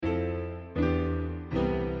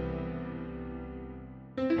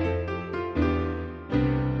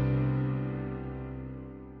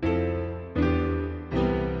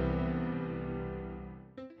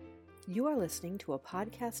You are listening to a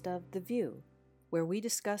podcast of The VUU, where we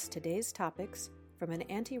discuss today's topics from an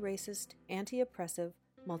anti-racist, anti-oppressive,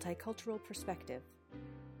 multicultural perspective.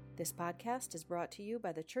 This podcast is brought to you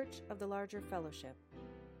by the Church of the Larger Fellowship.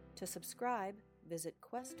 To subscribe, visit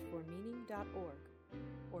questformeaning.org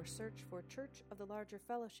or search for Church of the Larger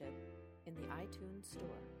Fellowship in the iTunes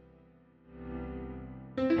Store.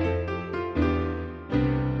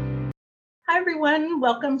 Hi, everyone.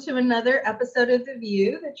 Welcome to another episode of The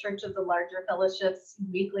VUU, the Church of the Larger Fellowship's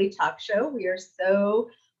weekly talk show. We are so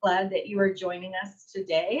glad that you are joining us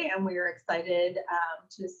today, and we are excited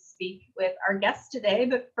to speak with our guests today.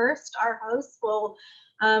 But first, our hosts will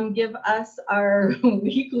give us our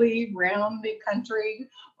weekly round the country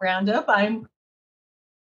roundup. I'm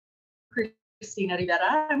Christina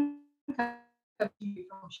Rivera. I'm coming to you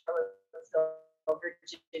from Charlottesville,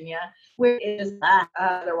 Virginia, where it is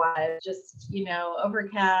otherwise just,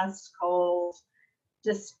 overcast, cold,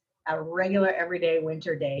 just a regular everyday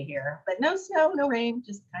winter day here. But no snow, no rain,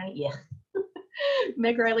 just kind of,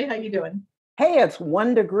 Meg Riley, how you doing? Hey, it's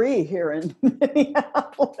 1 degree here in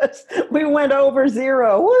Minneapolis. We went over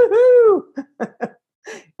zero. Woohoo!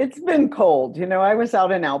 It's been cold. I was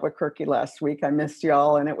out in Albuquerque last week. I missed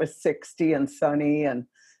y'all, and it was 60 and sunny, and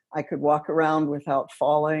I could walk around without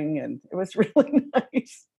falling, and it was really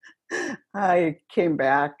nice. I came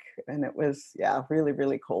back, and it was, really,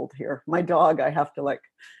 really cold here. My dog, I have to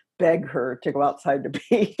beg her to go outside to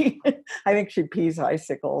pee. I think she pees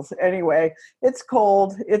icicles. Anyway, it's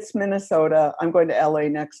cold. It's Minnesota. I'm going to LA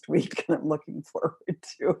next week, and I'm looking forward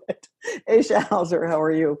to it. Aisha Hauser, how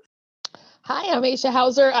are you? Hi, I'm Aisha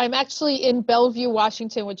Hauser. I'm actually in Bellevue,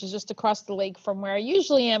 Washington, which is just across the lake from where I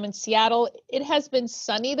usually am in Seattle. It has been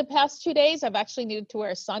sunny the past 2 days. I've actually needed to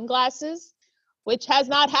wear sunglasses, which has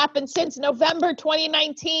not happened since November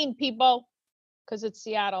 2019, people, because it's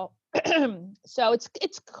Seattle. So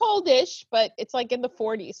it's coldish, but it's like in the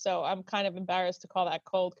 40s. So I'm kind of embarrassed to call that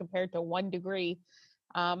cold compared to 1 degree.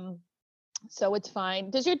 So it's fine.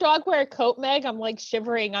 Does your dog wear a coat, Meg? I'm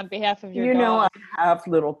shivering on behalf of your dog. I have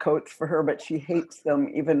little coats for her, but she hates them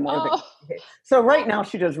even more than she hates. So right now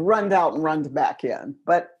she just runs out and runs back in.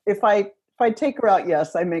 But if I take her out,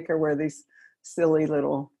 yes, I make her wear these silly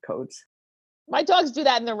little coats. My dogs do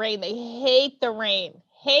that in the rain. They hate the rain.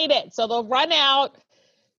 Hate it. So they'll run out,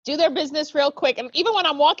 do their business real quick. And even when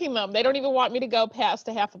I'm walking them, they don't even want me to go past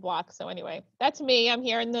a half a block. So anyway, that's me. I'm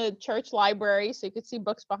here in the church library, so you can see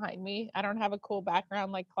books behind me. I don't have a cool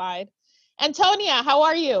background like Clyde. Antonia, how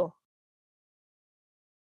are you?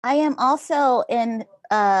 I am also in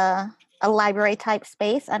a library type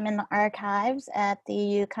space. I'm in the archives at the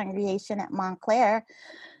VUU congregation at Montclair.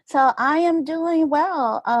 So I am doing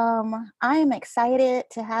well. I am excited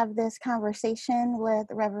to have this conversation with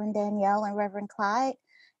Reverend Danielle and Reverend Clyde.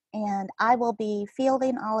 And I will be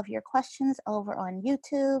fielding all of your questions over on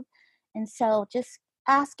YouTube. And so just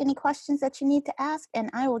ask any questions that you need to ask, and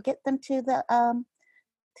I will get them to the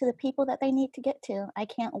people that they need to get to. I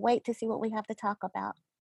can't wait to see what we have to talk about.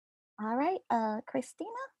 All right, Christina,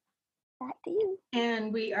 back to you.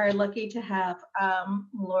 And we are lucky to have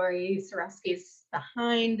Lori Soroskis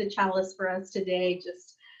behind the chalice for us today,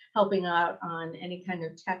 just helping out on any kind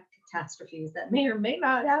of tech catastrophes that may or may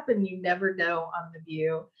not happen. You never know on the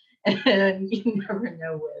VUU, and you never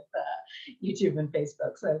know with YouTube and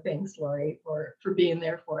Facebook. So thanks, Lori, for being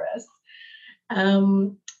there for us.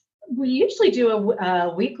 We usually do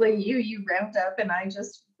a weekly UU roundup, and I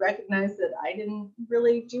just recognized that I didn't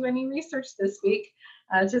really do any research this week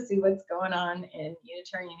to see what's going on in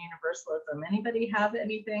Unitarian Universalism. Anybody have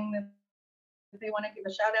anything that they want to give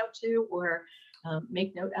a shout out to or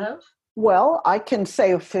make note of? Well, I can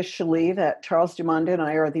say officially that Charles Dumond and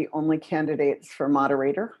I are the only candidates for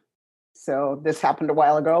moderator. So this happened a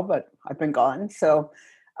while ago, but I've been gone. So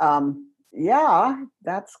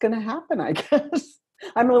that's going to happen, I guess.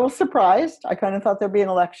 I'm a little surprised. I kind of thought there'd be an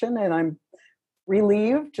election, and I'm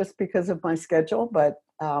relieved just because of my schedule. But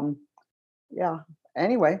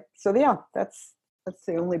anyway, so that's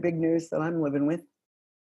the only big news that I'm living with.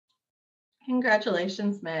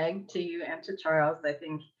 Congratulations, Meg, to you and to Charles. I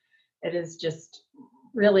think it is just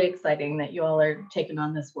really exciting that you all are taking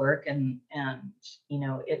on this work, and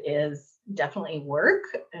it is definitely work.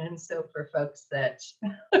 And so for folks that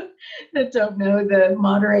that don't know, the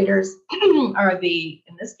moderators are in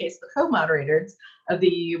this case, the co-moderators of the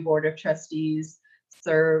UU Board of Trustees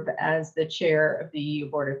serve as the chair of the UU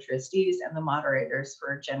Board of Trustees and the moderators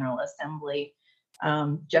for General Assembly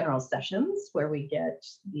general sessions, where we get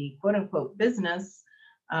the quote unquote business,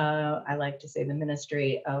 I like to say the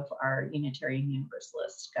ministry of our Unitarian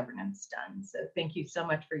Universalist governance done. So thank you so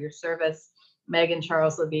much for your service. Meg and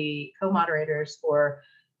Charles will be co-moderators for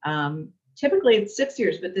Typically it's 6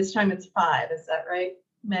 years, but this time it's 5. Is that right,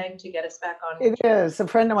 Meg, to get us back on? It is. A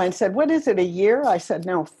friend of mine said, "What is it, a year?" I said,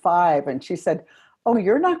 "No, 5." And she said, "Oh,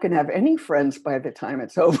 you're not going to have any friends by the time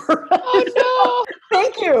it's over." Oh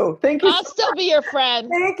Thank you. Thank no! you. I'll still be your friend.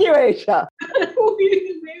 Thank you, Aisha.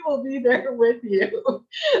 We will be there with you.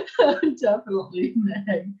 Definitely,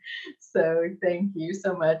 Meg. So thank you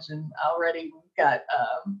so much. And already we've got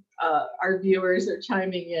our viewers are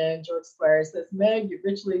chiming in. George Squire says, "Meg, you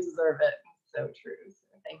richly deserve it." So true.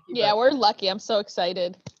 So thank you. Yeah, we're lucky. I'm so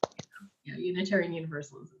excited. Yeah, Unitarian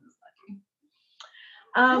Universalism is lucky.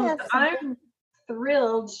 I have I'm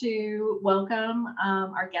thrilled to welcome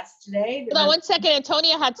our guest today. Hold on 1 second.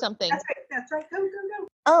 Antonia had something. That's right. Go, go, go.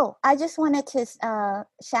 Oh, I just wanted to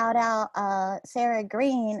shout out Sarah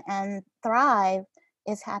Green, and Thrive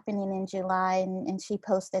is happening in July, and she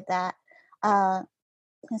posted that.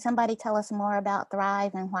 Can somebody tell us more about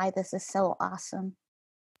Thrive and why this is so awesome?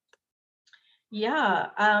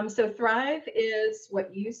 Yeah, so Thrive is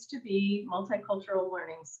what used to be Multicultural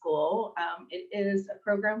Learning School. It is a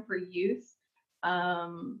program for youth,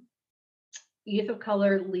 youth of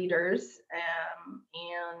color leaders,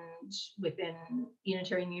 and within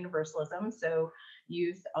Unitarian Universalism. So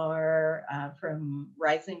youth are from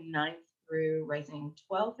Rising 9th through Rising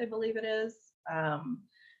 12th, I believe it is,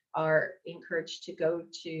 are encouraged to go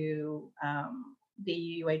to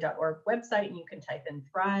the VUA.org website, and you can type in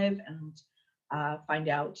Thrive and find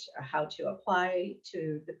out how to apply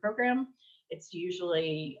to the program. It's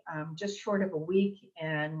usually just short of a week,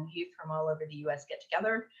 and youth from all over the US get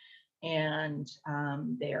together. And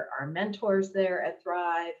there are mentors there at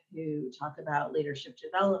Thrive who talk about leadership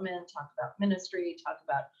development, talk about ministry, talk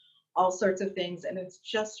about all sorts of things. And it's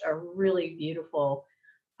just a really beautiful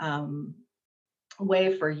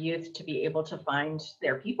way for youth to be able to find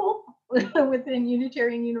their people within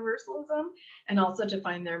Unitarian Universalism, and also to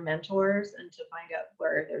find their mentors and to find out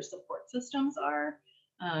where their support systems are.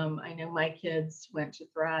 I know my kids went to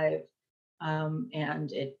Thrive,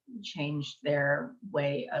 and it changed their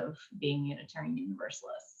way of being Unitarian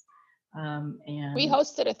Universalists. And We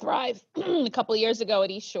hosted a Thrive a couple of years ago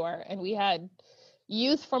at East Shore, and we had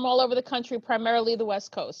youth from all over the country, primarily the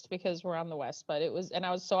West Coast, because we're on the West. But it was, and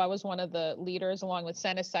I was one of the leaders, along with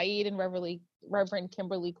Sana Saeed and Reverend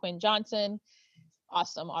Kimberly Quinn Johnson.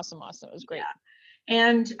 Awesome. It was great. Yeah.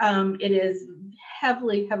 And it is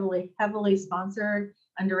heavily sponsored,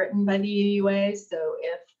 underwritten by the UUA. So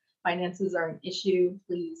if finances are an issue,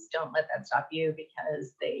 please don't let that stop you,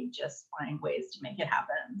 because they just find ways to make it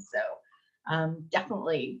happen. So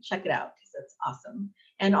definitely check it out, because it's awesome.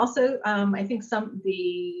 And also, I think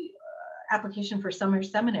the application for summer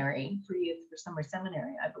seminary, for youth for summer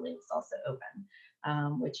seminary, I believe is also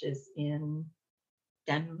open, which is in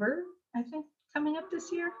Denver, I think, coming up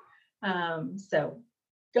this year. So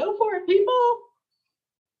go for it, people.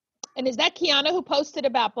 And is that Kiana who posted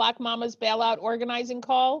about Black Mama's bailout organizing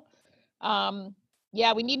call?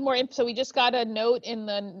 Yeah, we need more info. So we just got a note in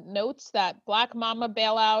the notes that Black Mama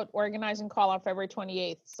bailout organizing call on February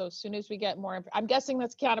 28th. So as soon as we get more, I'm guessing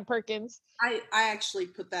that's Kiana Perkins. I actually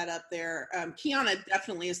put that up there. Kiana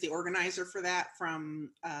definitely is the organizer for that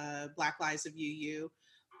from Black Lives of UU,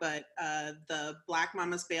 but the Black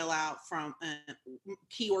Mamas bailout from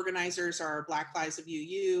key organizers are Black Lives of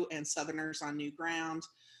UU and Southerners on New Ground.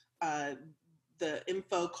 The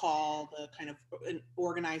info call, the kind of an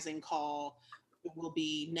organizing call, will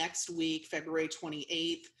be next week, February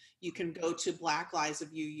 28th. You can go to Black Lives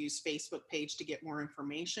of UU's Facebook page to get more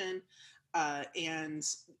information. And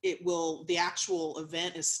the actual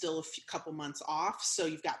event is still a couple months off. So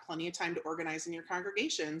you've got plenty of time to organize in your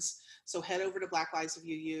congregations. So head over to Black Lives of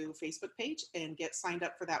UU Facebook page and get signed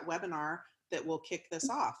up for that webinar that will kick this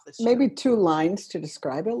off this year. Maybe 2 lines to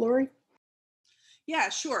describe it, Lori? Yeah,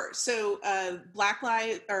 sure. So Black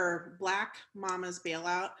Mama's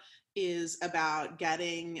bailout is about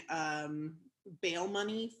getting bail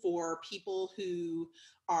money for people who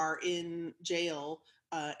are in jail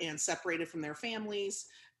and separated from their families,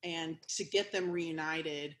 and to get them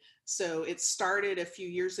reunited. So it started a few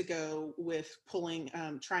years ago with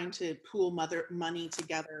trying to pool money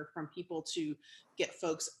together from people to get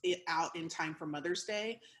folks out in time for Mother's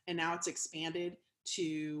Day. And now it's expanded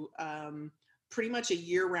to pretty much a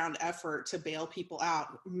year-round effort to bail people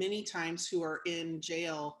out, many times who are in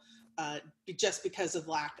jail just because of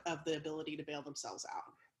lack of the ability to bail themselves out.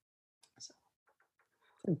 So.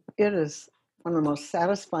 It is one of the most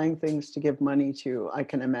satisfying things to give money to, I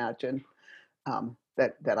can imagine,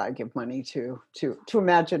 that I give money to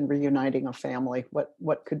imagine reuniting a family.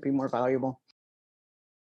 What could be more valuable?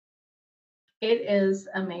 It is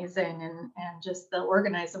amazing, and just the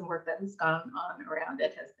organizing work that has gone on around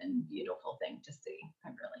it has been a beautiful thing to see. It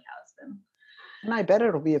really has been. And I bet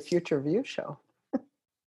it'll be a future VUU show. That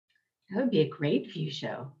would be a great VUU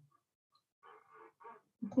show.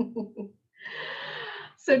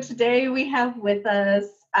 So today we have with us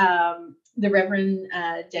the Reverend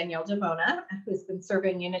Danielle Devona, who's been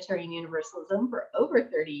serving Unitarian Universalism for over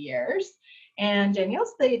 30 years. And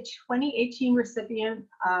Danielle's the 2018 recipient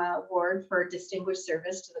award for distinguished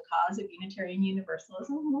service to the cause of Unitarian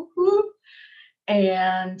Universalism.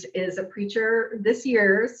 And is a preacher, this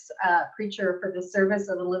year's preacher for the Service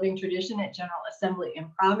of the Living Tradition at General Assembly in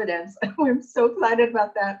Providence. I'm so excited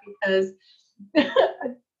about that because,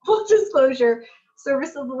 full disclosure,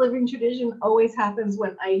 Service of the Living Tradition always happens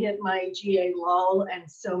when I hit my GA lull, and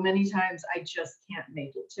so many times I just can't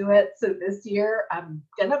make it to it. So this year I'm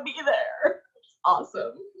gonna be there. It's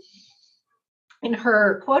awesome. In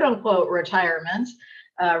her quote unquote retirement,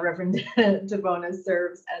 Reverend Devona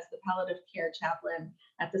serves as the palliative care chaplain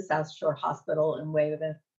at the South Shore Hospital in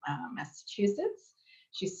Weymouth, Massachusetts.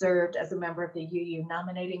 She served as a member of the UU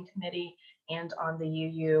nominating committee and on the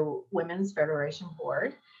UU Women's Federation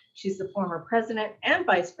Board. She's the former president and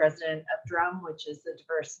vice president of DRUM, which is the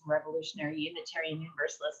Diverse and Revolutionary Unitarian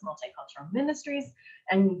Universalist Multicultural Ministries,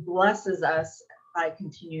 and blesses us by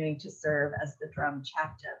continuing to serve as the DRUM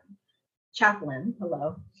chaplain.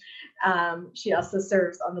 Hello. She also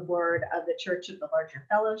serves on the board of the Church of the Larger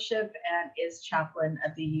Fellowship and is chaplain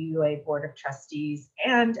of the UUA Board of Trustees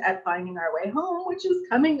and at Finding Our Way Home, which is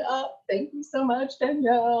coming up. Thank you so much,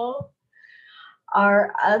 Danielle.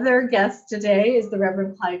 Our other guest today is the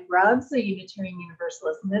Reverend Clyde Grubbs, a Unitarian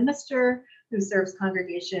Universalist minister who has served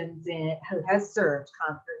congregations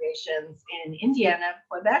in Indiana,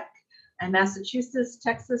 Quebec, and Massachusetts,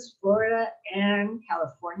 Texas, Florida, and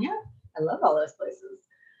California. I love all those places.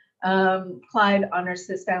 Clyde honors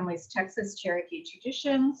his family's Texas Cherokee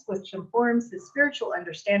traditions, which informs his spiritual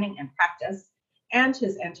understanding and practice, and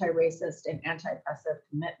his anti-racist and anti-oppressive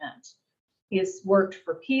commitment. He has worked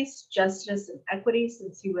for peace, justice, and equity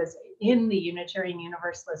since he was in the Unitarian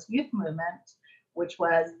Universalist Youth Movement, which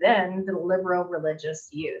was then the Liberal Religious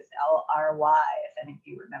Youth, LRY, if any of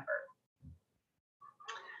you remember.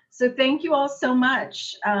 So thank you all so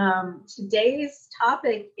much. Today's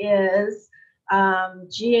topic is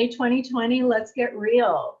GA 2020, Let's Get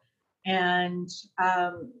Real. And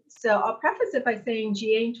so I'll preface it by saying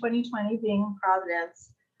GA 2020 being in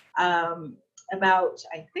Providence, about,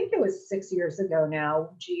 I think it was 6 years ago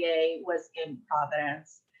now, GA was in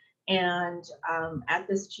Providence. And at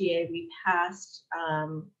this GA, we passed,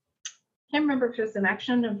 can't remember if it was an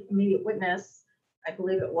action of immediate witness, I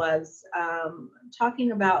believe it was,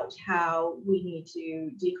 talking about how we need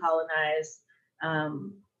to decolonize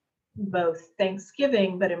both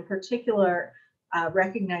Thanksgiving, but in particular,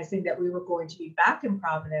 recognizing that we were going to be back in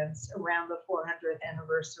Providence around the 400th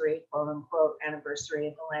anniversary, quote unquote, anniversary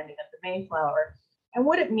of the landing of the Mayflower, and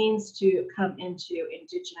what it means to come into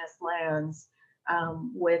Indigenous lands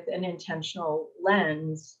with an intentional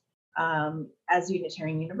lens as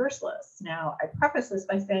Unitarian Universalists. Now, I preface this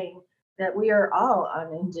by saying that we are all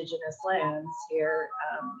on Indigenous lands here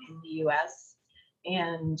in the U.S.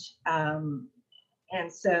 And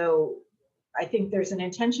so I think there's an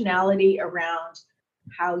intentionality around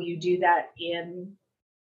how you do that in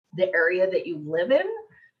the area that you live in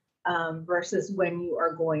versus when you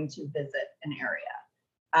are going to visit an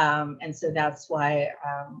area. And so that's why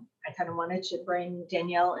I kind of wanted to bring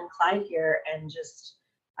Danielle and Clyde here and just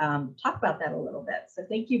talk about that a little bit. So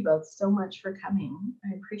thank you both so much for coming.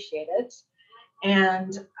 I appreciate it.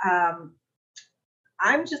 And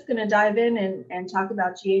I'm just going to dive in and talk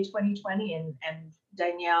about GA 2020 and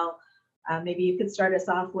Danielle, maybe you could start us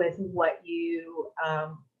off with what you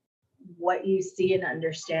see and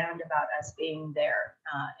understand about us being there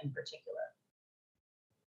in particular.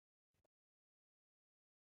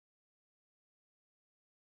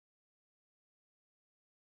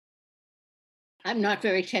 I'm not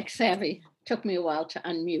very tech savvy. It took me a while to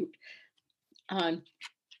unmute. I'm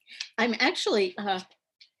actually,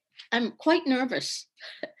 I'm quite nervous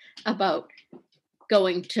about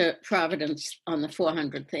going to Providence on the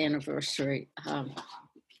 400th anniversary.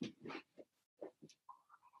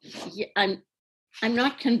 Yeah, I'm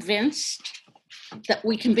not convinced that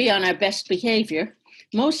we can be on our best behavior,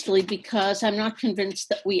 mostly because I'm not convinced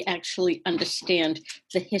that we actually understand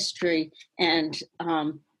the history and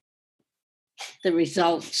the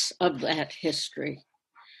results of that history.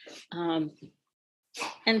 And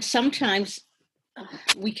sometimes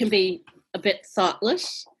we can be a bit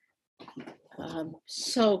thoughtless.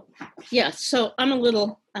 So I'm a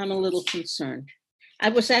little concerned. I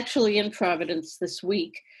was actually in Providence this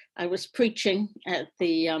week. I was preaching at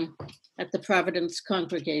the Providence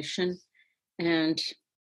congregation, and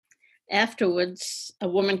afterwards, a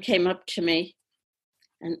woman came up to me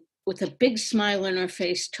and with a big smile on her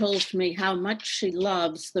face told me how much she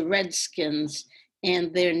loves the Redskins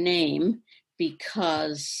and their name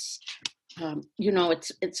because,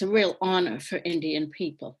 it's a real honor for Indian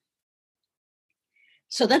people.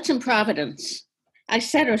 So that's in Providence. I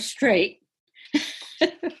set her straight.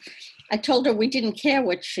 I told her we didn't care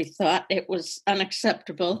what she thought. It was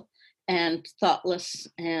unacceptable and thoughtless,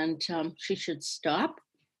 and she should stop.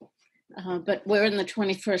 But we're in the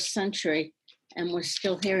 21st century, and we're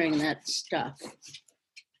still hearing that stuff.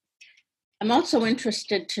 I'm also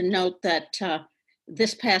interested to note that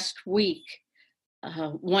this past week,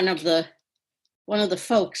 one of the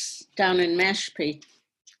folks down in Mashpee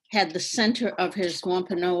had the center of his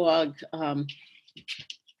Wampanoag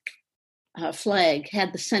flag,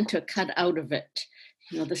 had the center cut out of it,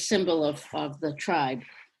 the symbol of the tribe.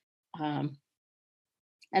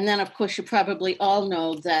 And then, of course, you probably all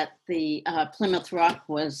know that the Plymouth Rock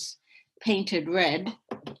was painted red.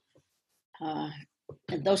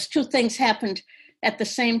 And those two things happened at the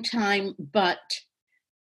same time, but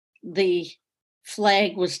the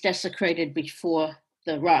flag was desecrated before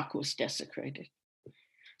the rock was desecrated.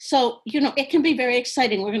 So, it can be very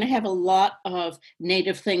exciting. We're going to have a lot of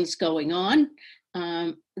Native things going on.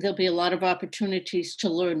 There'll be a lot of opportunities to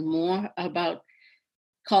learn more about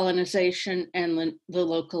colonization and the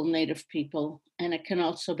local Native people. And it can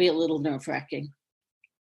also be a little nerve-wracking.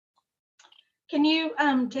 Can you,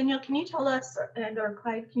 Danielle, can you tell us, or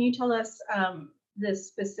Clyde, can you tell us the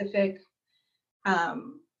specific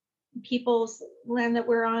people's land that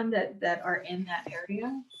we're on that are in that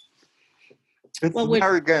area? It's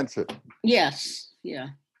Narragansett. Yes, yeah.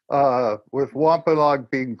 With Wampanoag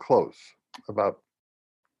being close, about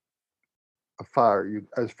as far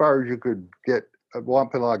as you could get.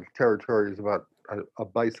 Wampanoag territory is about a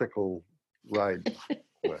bicycle ride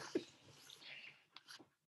away.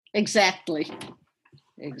 Exactly.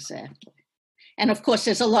 And of course,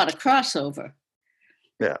 there's a lot of crossover.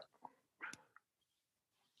 Yeah.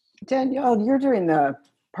 Danielle, you're doing the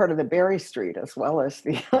part of the Berry Street as well as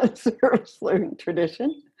the service living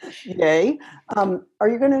tradition. Yay. Are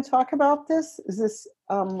you going to talk about this? Is this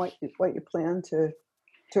what you plan to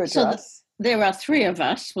address? So there are three of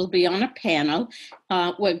us. We'll be on a panel.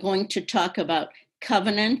 We're going to talk about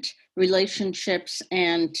covenant relationships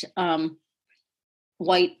and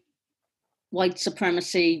white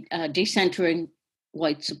supremacy, decentering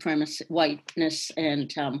whiteness,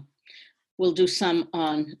 and we'll do some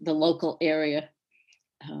on the local area,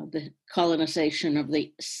 the colonization of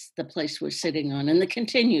the place we're sitting on, and the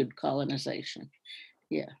continued colonization.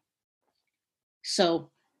 Yeah. So,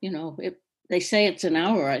 they say it's an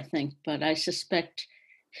hour, I think, but I suspect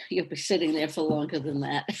you'll be sitting there for longer than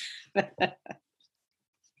that.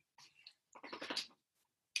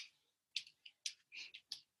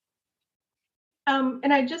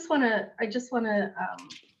 And I just want to,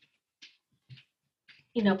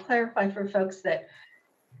 clarify for folks that,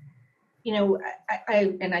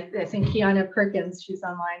 I think Kiana Perkins, she's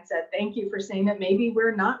online, said, thank you for saying that maybe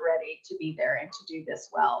we're not ready to be there and to do this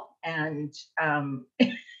well. And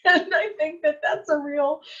and I think that that's a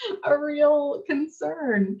real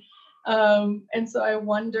concern. And so I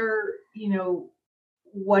wonder,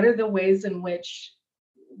 what are the ways in which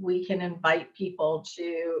we can invite people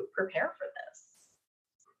to prepare for this?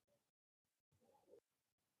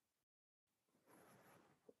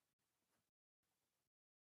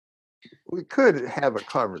 We could have a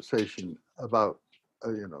conversation about,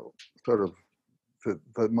 sort of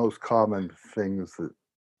the most common things that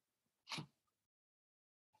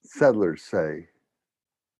settlers say.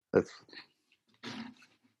 And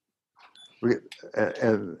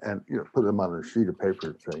put them on a sheet of paper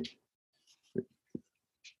and say,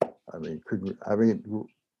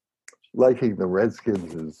 liking the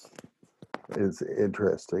Redskins is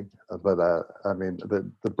interesting, but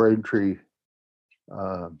the Braintree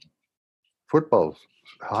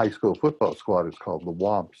high school football squad is called the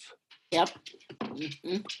Womps. Yep.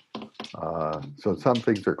 Mm-hmm. So some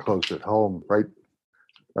things are close at home, right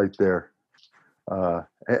there.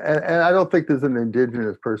 And I don't think there's an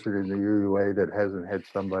Indigenous person in the UUA that hasn't had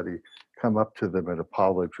somebody come up to them and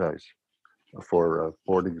apologize for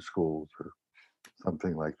boarding schools or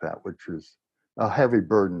something like that, which is a heavy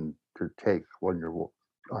burden to take when you're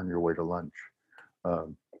on your way to lunch.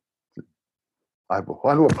 I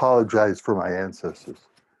want to apologize for my ancestors.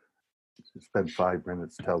 I spent 5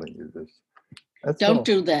 minutes telling you this. Don't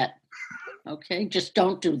do that. Okay, just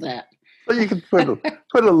don't do that. But you can put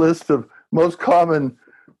a list of most common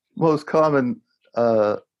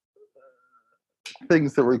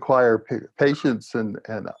things that require patience and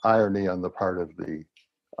irony on the part of the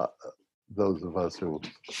those of us who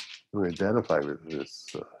identify with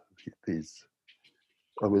these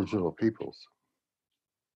original peoples.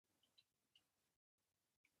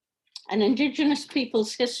 An Indigenous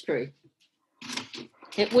people's history.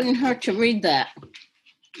 It wouldn't hurt to read that.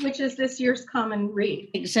 Which is this year's common read.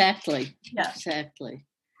 Exactly. Yeah. Exactly.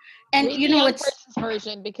 And Read you the know, young it's person's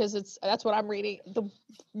version because that's what I'm reading. The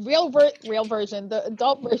real version, the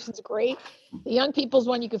adult version's great. The young people's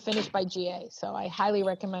one you can finish by GA, so I highly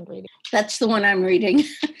recommend reading. that's the one I'm reading.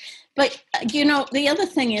 But you know, the other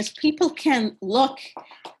thing is people can look.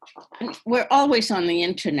 We're always on the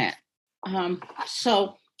internet,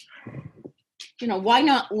 so you know, why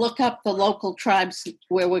not look up the local tribes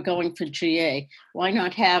where we're going for GA? Why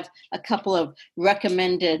not have a couple of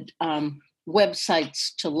recommended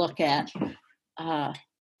websites to look at?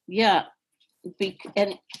 Yeah,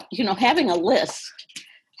 and you know, having a list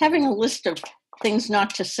of things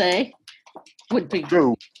not to say would be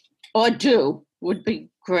Do would be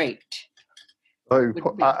great.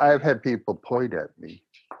 I've had people point at me.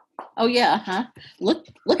 Oh yeah, huh? Look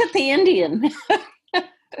at the Indian.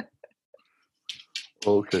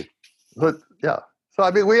 Okay, but yeah. So I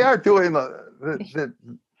mean, we are doing the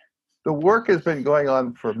work has been going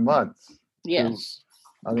on for months. Yes.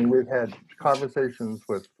 I mean, we've had conversations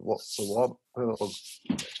with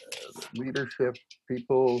leadership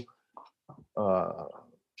people.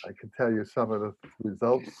 I can tell you some of the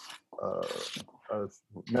results.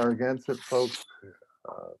 Narragansett folk,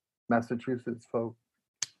 Massachusetts folk.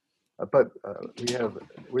 But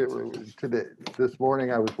we were today. This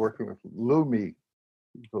morning, I was working with Lumi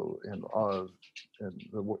people in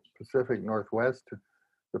the Pacific Northwest.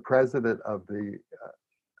 The president of the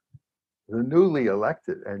newly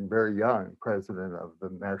elected and very young president of the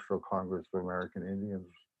National Congress of American Indians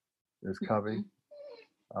is coming.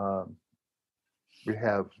 We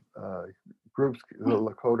have groups, the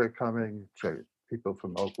Lakota coming, people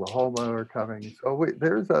from Oklahoma are coming. So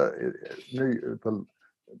there's the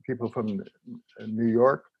people from New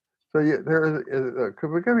York. So there is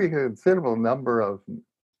going to be a considerable number of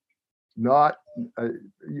not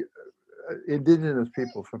Indigenous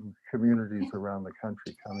people from communities around the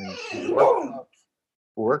country coming to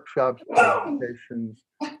workshops, presentations,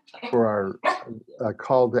 for our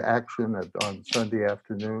call to action on Sunday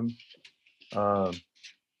afternoon.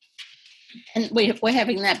 And we're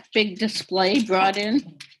having that big display brought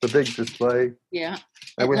in. The big display. Yeah.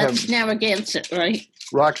 And we have Narragansett, right?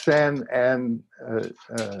 Roxanne and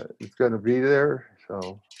it's going to be there,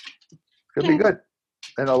 so it's going to be good.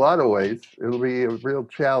 In a lot of ways, it'll be a real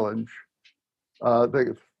challenge.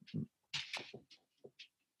 The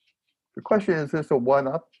question is this a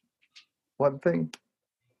one thing?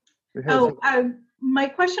 My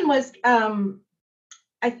question was,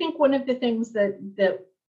 I think one of the things that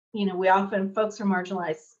you know, folks from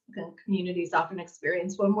marginalized communities often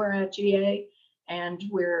experience when we're at GA and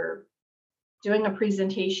we're doing a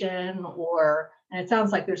presentation, and it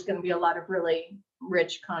sounds like there's going to be a lot of really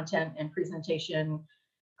rich content and presentation.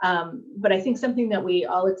 But I think something that we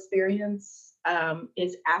all experience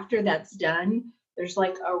is after that's done, there's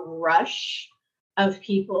like a rush of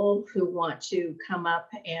people who want to come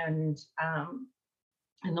up and,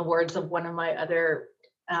 in the words of one of my other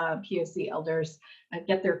POC elders,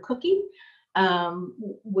 get their cookie,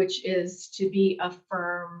 which is to be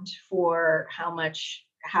affirmed for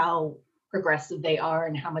how progressive they are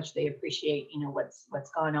and how much they appreciate, you know,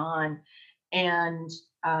 what's gone on. And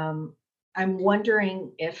I'm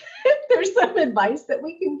wondering if there's some advice that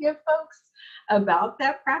we can give folks about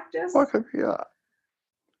that practice. Okay, yeah.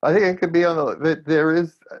 I think it could be there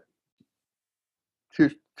is to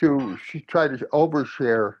try to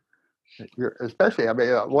overshare, especially, I mean,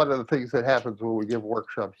 one of the things that happens when we give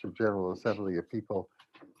workshops to General Assembly of people,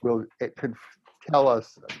 it can tell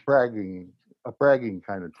us a bragging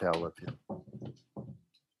kind of tale of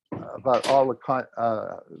about all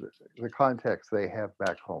the context they have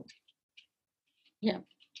back home. Yeah.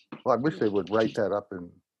 Well, I wish they would write that up and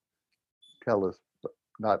tell us,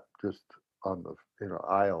 not just on the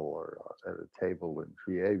aisle or at a table in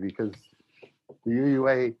GA, because the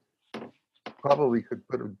UUA probably could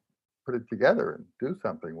put it together and do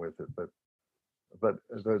something with it, but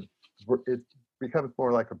it becomes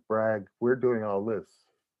more like a brag. We're doing all this.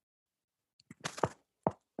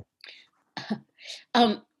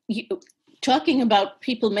 Talking about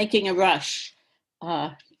people making a rush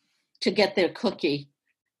to get their cookie.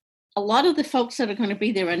 A lot of the folks that are going to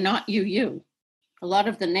be there are not UU. A lot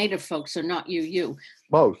of the Native folks are not UU.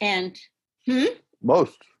 Most. And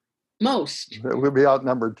most. Most. We'll be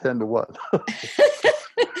outnumbered 10 to 1.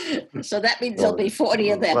 So that means there'll be 40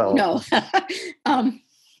 of them. Well, No.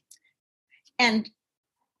 And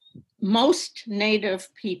most Native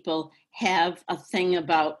people have a thing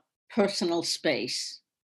about personal space.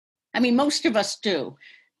 I mean, most of us do,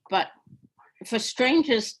 but for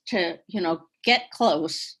strangers to, get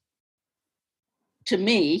close to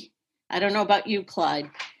me, I don't know about you,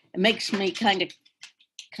 Clyde, it makes me kind of,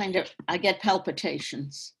 I get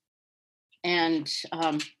palpitations. And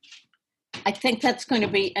I think that's going to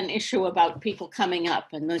be an issue about people coming up,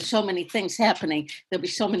 and there's so many things happening. There'll be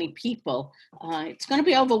so many people. It's going to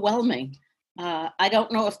be overwhelming. I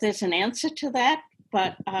don't know if there's an answer to that,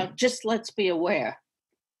 but just let's be aware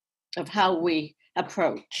of how we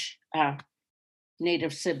approach our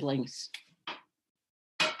Native siblings.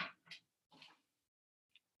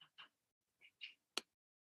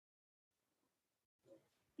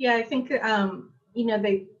 Yeah, I think,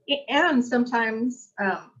 and sometimes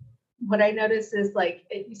what I notice is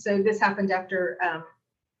so this happened after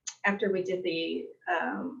we did the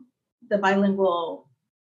bilingual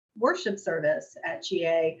worship service at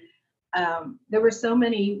GA. There were so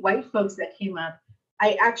many white folks that came up.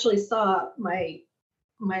 I actually saw my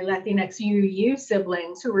Latinx VUU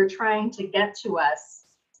siblings who were trying to get to us,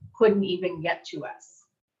 couldn't even get to us.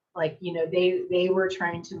 They were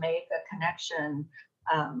trying to make a connection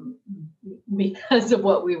because of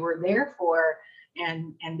what we were there for,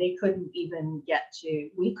 and they couldn't even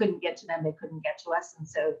we couldn't get to them, they couldn't get to us. And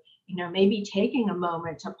so, maybe taking a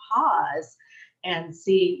moment to pause and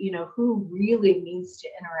see, who really needs to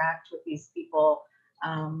interact with these people,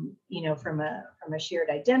 from a shared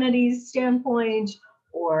identities standpoint,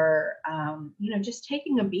 or, just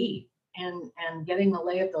taking a beat and getting the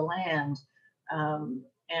lay of the land,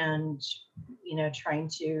 and, trying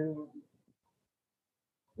to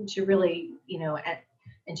really,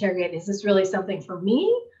 interrogate, is this really something for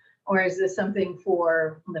me, or is this something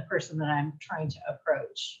for the person that I'm trying to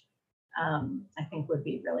approach? I think would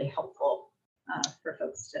be really helpful for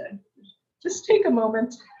folks to just take a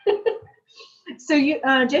moment. So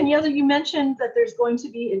Daniela, you mentioned that there's going to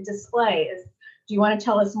be a display. Do you want to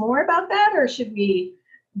tell us more about that, or should we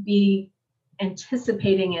be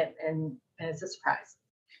anticipating it and as a surprise?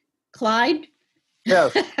 Clyde?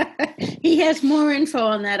 Yes. He has more info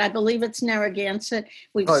on that. I believe it's Narragansett.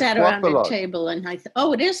 We've sat around a table and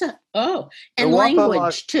it is and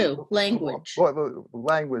language too. Language.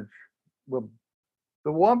 Language. Well,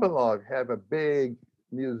 the Wampanoag have a big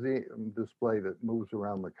museum display that moves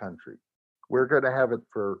around the country. We're going to have it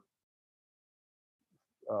for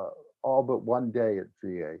all but one day at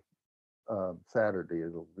GA. Saturday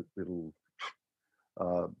it'll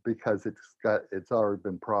because it's already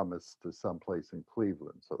been promised to someplace in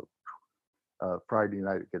Cleveland. So Friday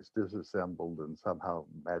night it gets disassembled and somehow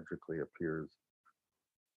magically appears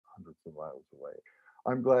hundreds of miles away.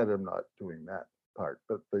 I'm glad I'm not doing that part,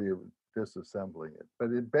 but the disassembling it.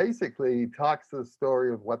 But it basically talks the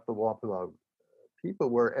story of what the Wampanoag people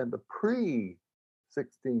were and the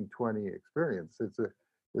pre-1620 experience.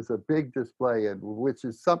 It's a big display, and which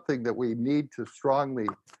is something that we need to strongly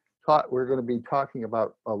talk. We're going to be talking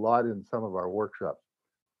about a lot in some of our workshops.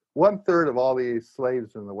 1/3 of all the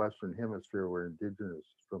slaves in the Western Hemisphere were indigenous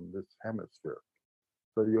from this hemisphere.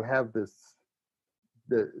 So you have this,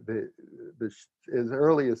 as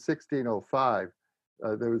early as 1605,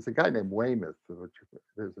 there was a guy named Weymouth,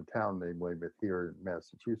 there's a town named Weymouth here in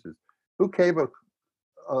Massachusetts, who came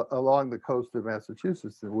along the coast of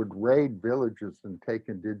Massachusetts and would raid villages and take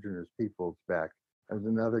indigenous peoples back. There's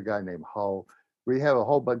another guy named Hull. We have a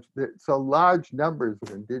whole bunch, so large numbers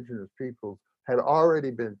of indigenous peoples had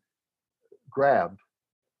already been grabbed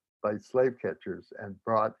by slave catchers and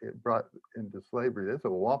brought into slavery. There's a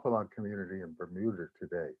Wampanoag community in Bermuda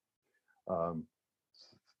today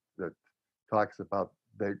that talks about,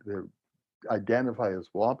 they identify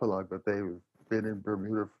as Wampanoag, but they've been in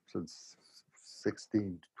Bermuda since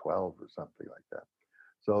 1612 or something like that.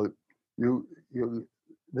 So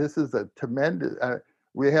this is a tremendous.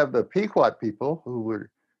 We have the Pequot people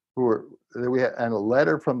and a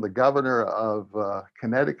letter from the governor of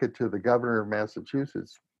Connecticut to the governor of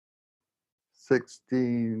Massachusetts,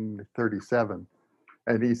 1637,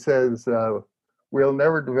 and he says, "We'll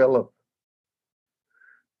never develop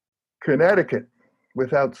Connecticut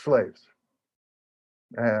without slaves,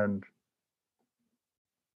 and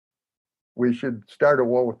we should start a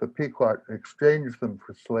war with the Pequot, exchange them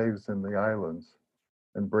for slaves in the islands,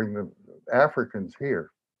 and bring the Africans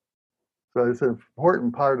here." So it's an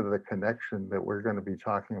important part of the connection that we're going to be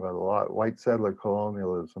talking about a lot. White settler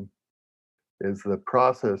colonialism is the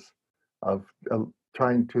process of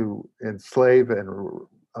trying to enslave and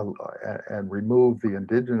and remove the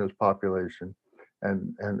indigenous population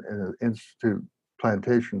and institute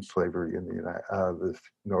plantation slavery in the this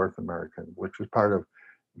North American, which was part of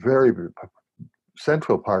very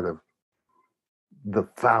central part of the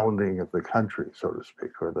founding of the country, so to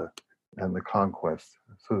speak, and the conquest.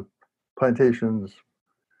 So plantations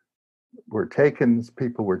were taken,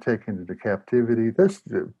 people were taken into captivity. This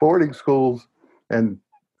boarding schools and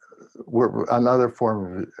were another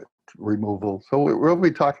form of removal. So we'll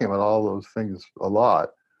be talking about all those things a lot.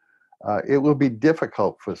 It will be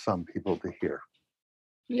difficult for some people to hear.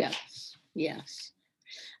 Yes, yes.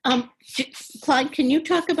 Clyde, can you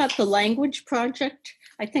talk about the language project?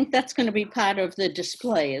 I think that's going to be part of the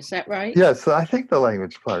display. Is that right? Yes, I think the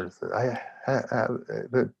language part is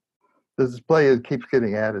the display keeps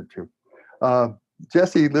getting added to.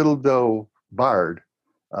 Jessie Little Doe Bard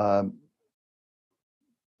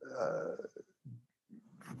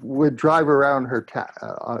would drive around her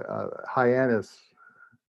Hyannis,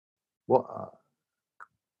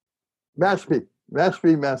 Mashpee,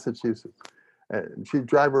 Massachusetts. And she'd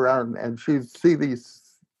drive around and she'd see these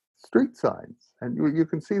street signs, and you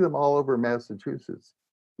can see them all over Massachusetts.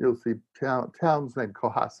 You'll see towns named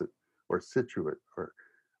Cohasset or Situate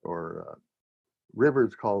or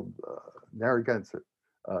rivers called Narragansett,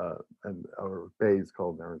 or bays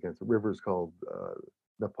called Narragansett, rivers called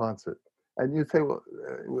Neponset. And you say, well,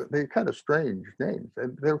 they're kind of strange names.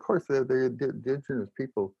 And of course, the indigenous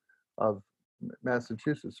people of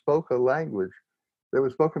Massachusetts spoke a language that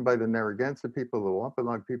was spoken by the Narragansett people, the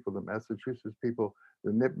Wampanoag people, the Massachusetts people,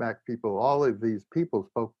 the Nipmuc people. All of these people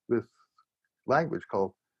spoke this language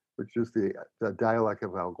which is the dialect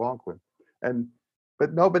of Algonquin.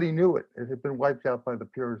 But nobody knew it. It had been wiped out by the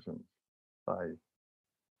Puritans.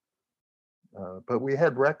 But we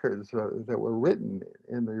had records that were written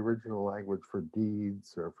in the original language for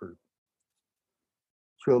deeds or for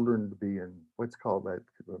children to be in what's called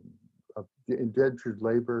indentured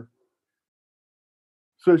labor.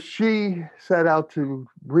 So she set out to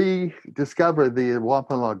rediscover the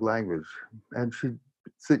Wampanoag language, and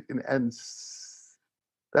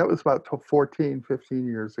that was about 15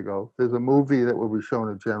 years ago. There's a movie that will be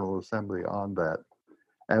shown at General Assembly on that,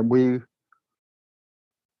 and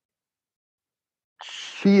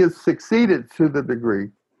she has succeeded to the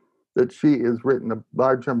degree that she has written a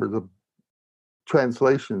large number of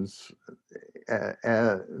translations.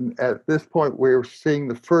 And at this point, we're seeing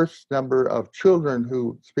the first number of children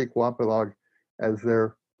who speak Wampanoag as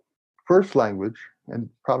their first language and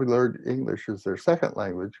probably learned English as their second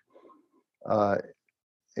language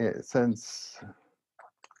since,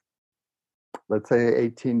 let's say,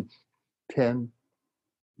 1810,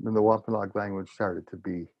 when the Wampanoag language started to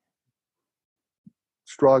be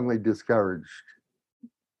strongly discouraged.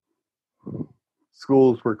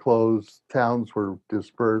 Schools were closed, towns were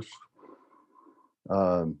dispersed.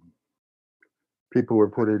 People were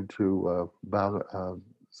put into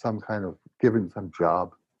some kind of given some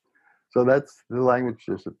job. So the language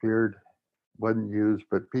disappeared, wasn't used,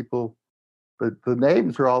 but the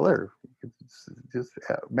names are all there. It's just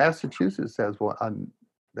Massachusetts has one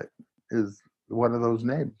that is one of those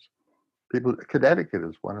names. Connecticut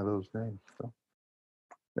is one of those names. So,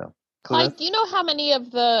 yeah. Clyde, do you know how many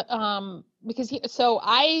of the so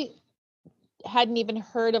I hadn't even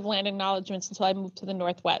heard of land acknowledgements until I moved to the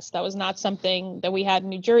Northwest. That was not something that we had in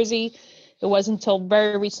New Jersey. It wasn't until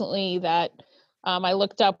very recently that I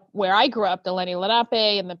looked up where I grew up, the Lenni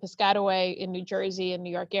Lenape and the Piscataway in New Jersey and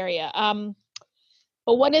New York area.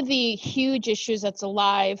 But one of the huge issues that's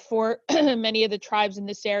alive for many of the tribes in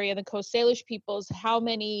this area, the Coast Salish peoples, how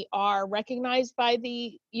many are recognized by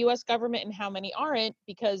the U.S. government and how many aren't,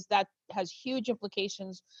 because that has huge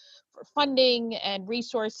implications for funding and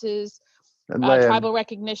resources, and tribal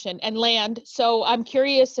recognition and land. So I'm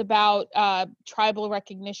curious about tribal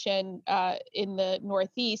recognition in the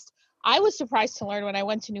Northeast. I was surprised to learn when I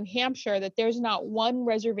went to New Hampshire that there's not one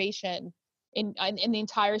reservation in the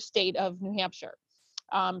entire state of New Hampshire.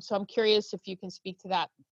 So I'm curious if you can speak to that.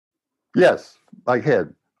 Yes, I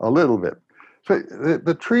can, a little bit. So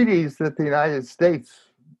the treaties that the United States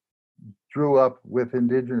drew up with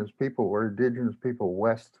indigenous people were indigenous people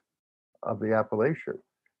west of the Appalachian,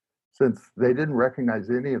 since they didn't recognize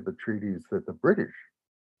any of the treaties that the British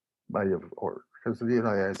might have, or because the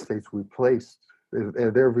United States replaced,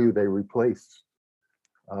 in their view, they replaced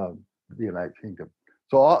the United Kingdom.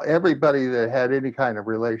 So everybody that had any kind of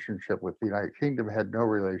relationship with the United Kingdom had no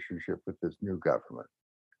relationship with this new government.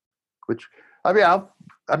 Which, I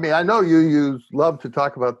mean, I know you love to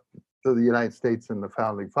talk about the United States and the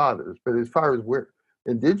founding fathers, but as far as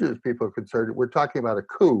indigenous people are concerned, we're talking about a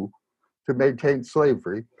coup to maintain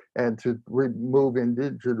slavery. and to remove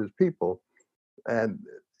indigenous people. And,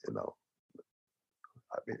 you know,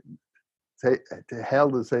 I mean, to hell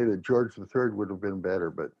to say that George III would have been better,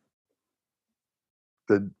 but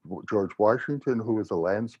George Washington, who was a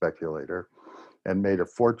land speculator and made a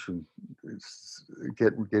fortune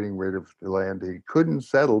getting rid of the land, he couldn't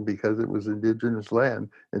settle because it was indigenous land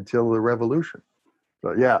until the Revolution.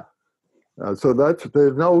 So yeah, so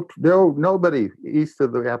there's nobody east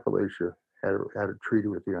of the Appalachia had a treaty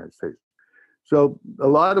with the United States. So a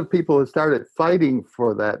lot of people have started fighting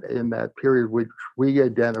for that in that period, which we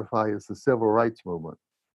identify as the Civil Rights Movement.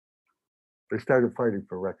 They started fighting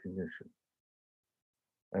for recognition.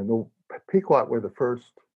 And the Pequot were the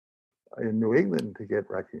first in New England to get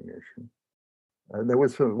recognition. And there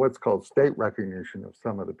was what's called state recognition of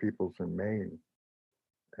some of the peoples in Maine.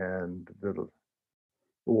 And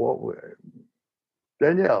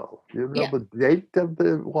Danielle, you know the date of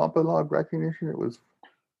the Wampanoag recognition? It was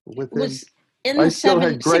within. It was in I the still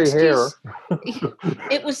had gray 60s. hair.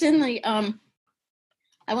 It was in the I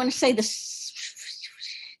want to say the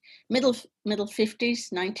middle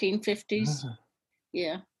 50s, 1950s.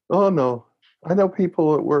 Yeah. Oh no, I know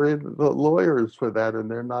people that were in the lawyers for that, and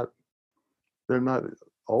they're not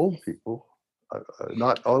old people,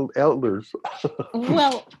 not old elders.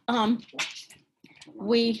 Well,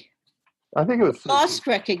 we I think it was lost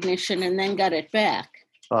recognition and then got it back.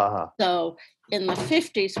 Uh-huh. So in the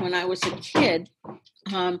 50s, when I was a kid,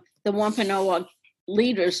 the Wampanoag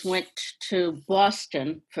leaders went to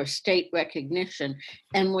Boston for state recognition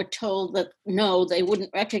and were told that no, they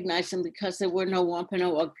wouldn't recognize them because there were no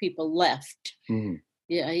Wampanoag people left. Mm-hmm.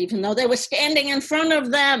 Yeah, even though they were standing in front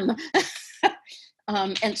of them.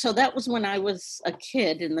 And so that was when I was a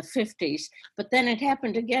kid in the 50s. But then it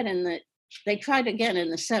happened again they tried again in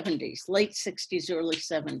the 70s, late 60s, early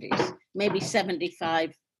 70s, maybe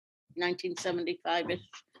 75, 1975-ish.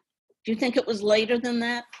 Do you think it was later than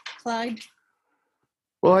that, Clyde?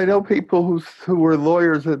 Well, I know people who were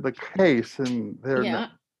lawyers in the case, and they're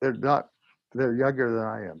younger than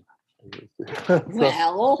I am.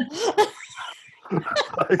 Well,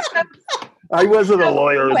 I wasn't a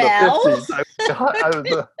lawyer in the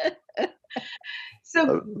 50s.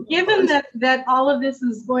 So given that all of this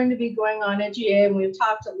is going to be going on at GA, and we've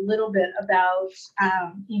talked a little bit about,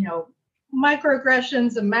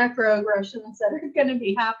 microaggressions and macroaggressions that are going to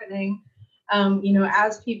be happening,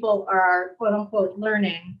 as people are quote unquote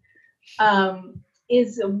learning,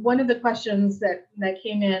 is one of the questions that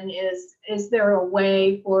came in is there a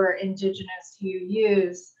way for Indigenous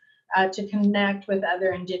UUs to connect with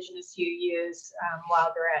other Indigenous UUs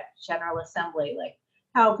while they're at General Assembly? Like,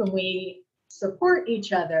 how can we support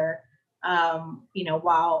each other,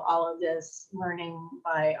 while all of this learning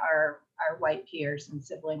by our white peers and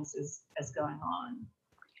siblings is going on?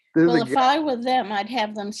 Well, if I were them, I'd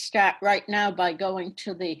have them start right now by going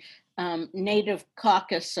to the Native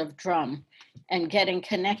Caucus of Drum and getting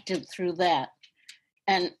connected through that.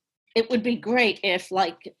 And it would be great if,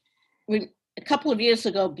 like, a couple of years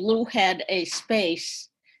ago, Blue had a space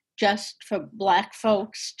just for Black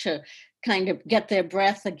folks to kind of get their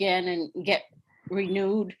breath again and get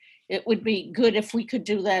renewed. It would be good if we could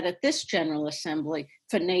do that at this General Assembly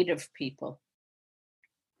for Native people.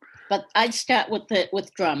 But I'd start with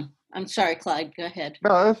Drum. I'm sorry, Clyde, go ahead.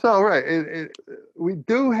 No, that's all right. We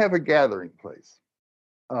do have a gathering place.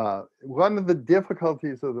 One of the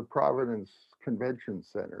difficulties of the Providence Convention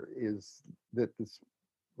Center is that this,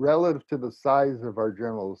 relative to the size of our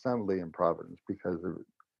General Assembly in Providence, because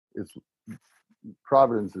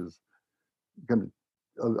Providence is going to,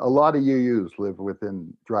 a lot of UUs live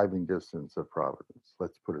within driving distance of Providence,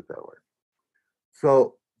 let's put it that way.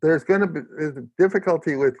 So there's going to be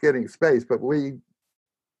difficulty with getting space, but we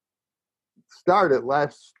started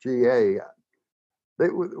last GA.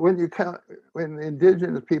 When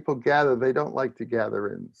Indigenous people gather, they don't like to gather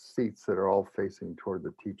in seats that are all facing toward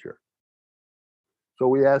the teacher. So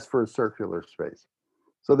we asked for a circular space.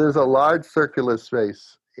 So there's a large circular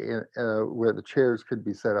space where the chairs could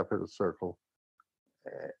be set up in a circle,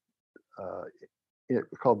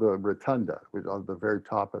 called the rotunda, which is on the very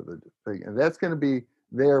top of the thing. And that's going to be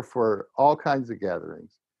there for all kinds of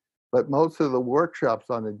gatherings. But most of the workshops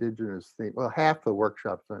on Indigenous themes, well, half the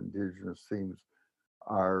workshops on Indigenous themes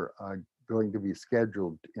are going to be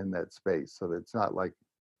scheduled in that space. So that it's not like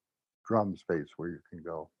drum space where you can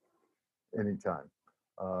go anytime.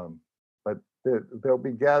 But there'll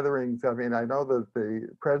be gatherings. I mean, I know that the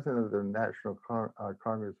president of the National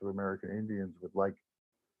Congress of American Indians would like,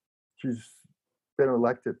 she's been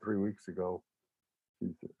elected 3 weeks ago.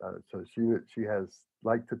 So she has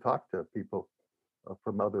liked to talk to people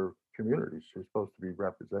from other communities. She's supposed to be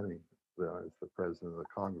representing as the president of the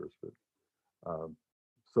Congress. But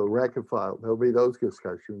so rank and file, there'll be those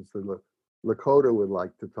discussions. The Lakota would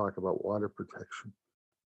like to talk about water protection,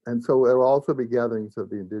 and so there will also be gatherings of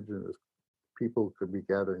the Indigenous people could be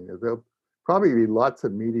gathering. There'll probably be lots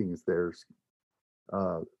of meetings there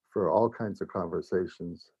for all kinds of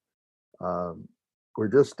conversations. We're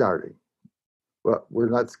just starting. Well, we're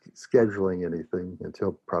not scheduling anything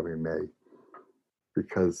until probably May,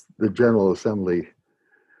 because the General Assembly,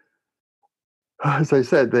 as I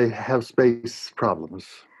said, they have space problems.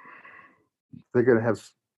 They're going to have,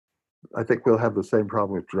 I think we'll have the same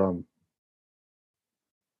problem with drum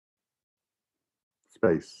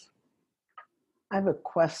space. I have a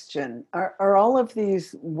question. Are all of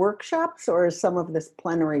these workshops, or is some of this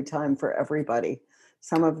plenary time for everybody?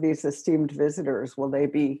 Some of these esteemed visitors, will they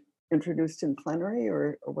be introduced in plenary,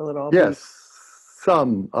 or will it all be? Yes,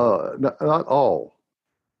 some, not all.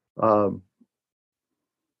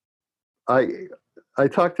 I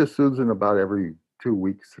talk to Susan about every 2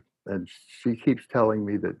 weeks, and she keeps telling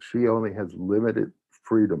me that she only has limited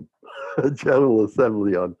freedom, General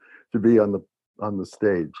Assembly, to be on the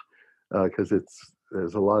stage, because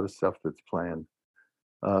there's a lot of stuff that's planned.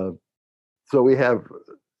 So we have,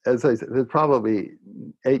 as I said, there's probably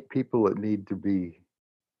 8 people that need to be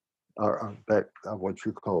that what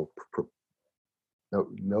you call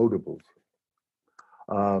notables,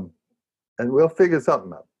 and we'll figure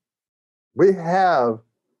something out. We have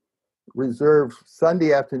reserved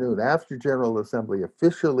Sunday afternoon after General Assembly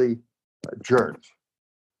officially adjourns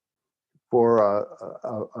for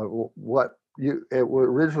what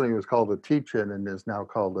originally was called a teach-in and is now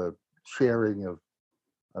called a sharing of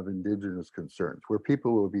Indigenous concerns, where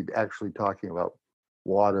people will be actually talking about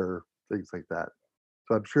water, things like that.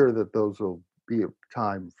 So I'm sure that those will be a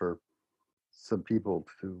time for some people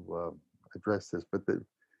to address this. But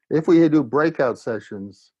if we do breakout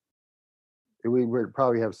sessions, we would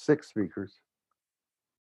probably have 6 speakers.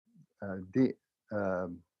 And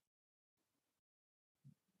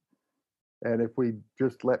if we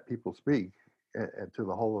just let people speak to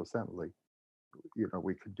the whole assembly,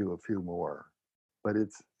 we could do a few more. But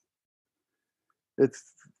it's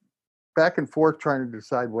back and forth trying to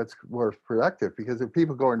decide what's more productive, because if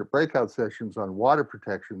people go into breakout sessions on water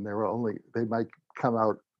protection, they might come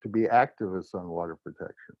out to be activists on water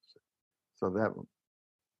protection. So that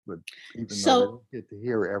would, even though they don't get to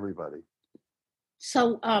hear everybody.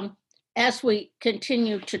 So as we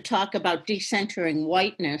continue to talk about decentering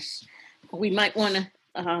whiteness, we might want to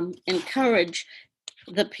encourage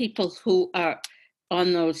the people who are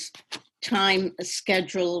on those time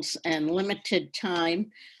schedules and limited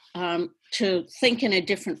time to think in a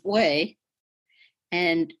different way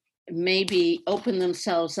and maybe open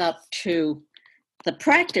themselves up to the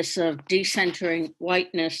practice of decentering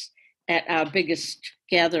whiteness at our biggest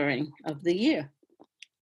gathering of the year.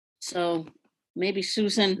 So maybe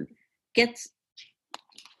Susan gets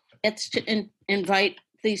to invite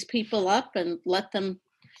these people up and let them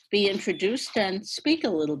be introduced and speak a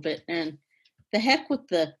little bit, and the heck with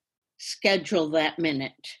the schedule that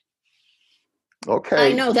minute.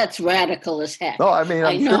 Okay. I know that's radical as heck. No, I mean,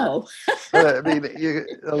 I know. Sure. I mean,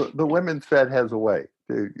 the Women's Fed has a way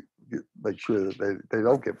to make sure that they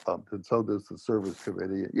don't get bumped, and so does the service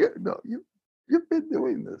committee. You've been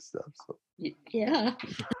doing this stuff, so yeah.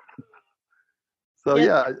 So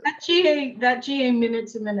yeah, that GA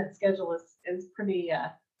minute-to-minute schedule is pretty.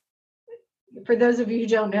 For those of you who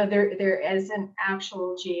don't know, there is an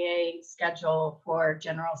actual GA schedule for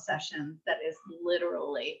general sessions that is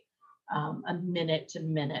literally a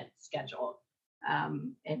minute-to-minute schedule,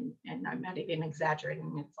 and I'm not even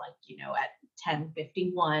exaggerating. It's like, at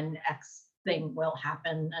 10:51 X thing will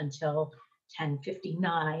happen until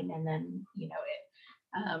 10:59, and then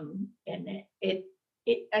it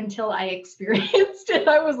until I experienced it,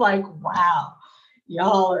 I was like, wow,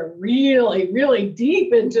 y'all are really, really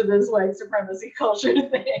deep into this white supremacy culture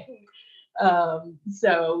thing.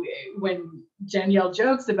 So when Danielle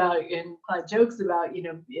jokes about, and Clyde jokes about,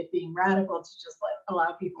 it being radical to just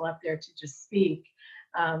allow people up there to just speak,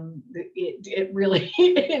 it really,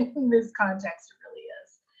 in this context, it really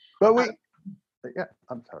is. But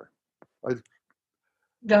I'm sorry.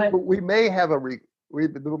 Go ahead. We may have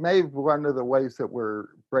one of the ways that we're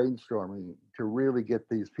brainstorming to really get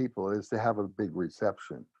these people is to have a big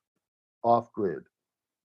reception off grid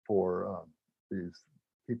for these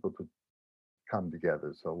people to come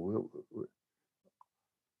together. So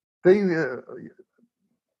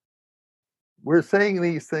we're saying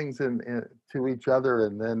these things to each other,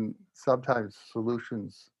 and then sometimes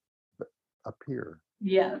solutions appear.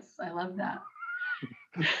 Yes, I love that.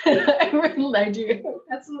 I do.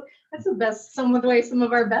 That's the best, some of the way some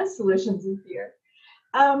of our best solutions is here.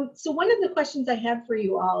 So one of the questions I had for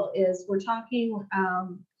you all is, we're talking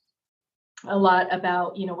a lot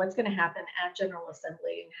about, what's going to happen at General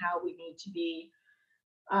Assembly and how we need to be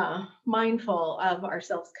mindful of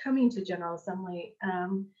ourselves coming to General Assembly.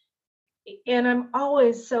 And I'm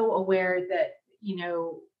always so aware that,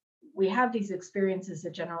 we have these experiences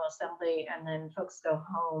at General Assembly, and then folks go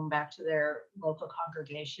home back to their local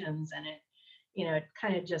congregations, and it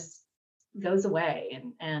kind of just goes away,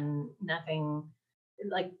 and nothing,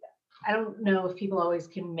 like, I don't know if people always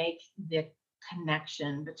can make the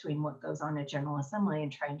connection between what goes on at General Assembly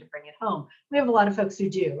and trying to bring it home. We have a lot of folks who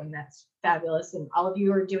do, and that's fabulous. And all of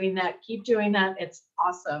you are doing that. Keep doing that. It's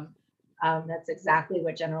awesome. That's exactly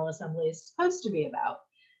what General Assembly is supposed to be about.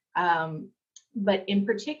 But in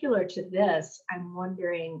particular to this, I'm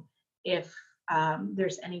wondering if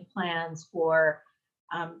there's any plans for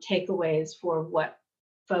takeaways for what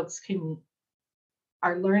folks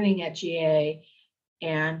are learning at GA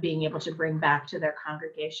and being able to bring back to their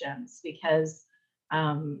congregations, because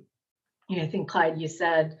I think, Clyde, you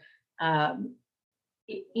said, so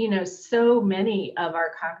many of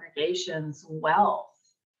our congregations' wealth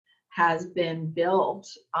has been built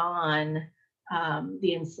on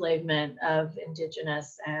the enslavement of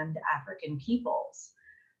Indigenous and African peoples.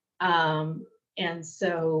 And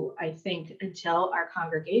so I think until our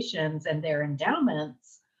congregations and their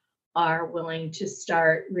endowments are willing to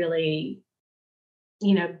start really,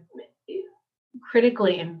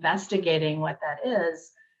 critically investigating what that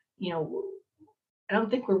is, I don't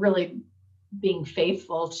think we're really being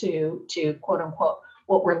faithful to quote unquote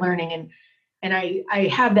what we're learning. And I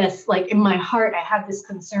have this, like, in my heart, I have this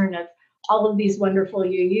concern of all of these wonderful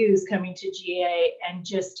UUs coming to GA and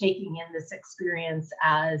just taking in this experience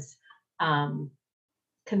as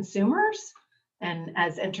consumers and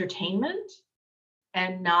as entertainment,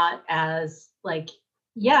 and not as, like,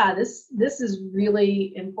 yeah, this is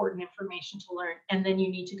really important information to learn, and then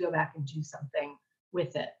you need to go back and do something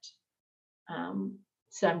with it.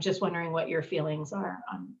 So I'm just wondering what your feelings are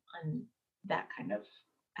on that kind of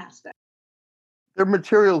aspect. There are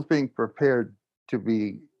materials being prepared to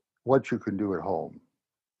be what you can do at home,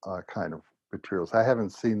 kind of materials. I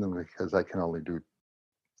haven't seen them because I can only do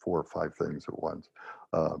 4 or 5 things at once.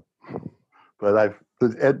 But I've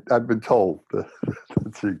been told to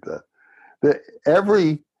see that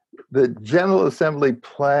the General Assembly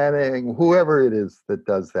planning, whoever it is that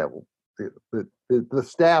does that, the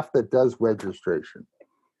staff that does registration,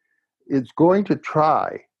 is going to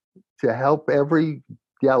try to help every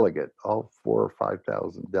delegate, all 4,000 or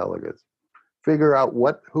 5,000 delegates, figure out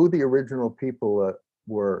who the original people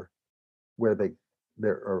were, where they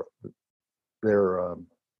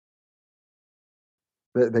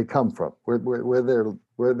come from,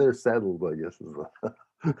 where they're settled, I guess is.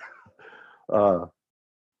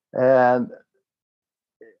 And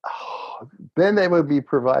then they would be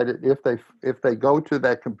provided, if they go to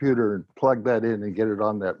that computer and plug that in and get it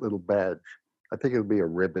on that little badge. I think it would be a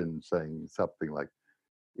ribbon saying something like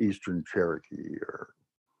Eastern Cherokee or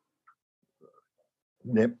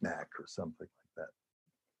Nipmuc or something like that.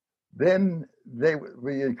 Then they would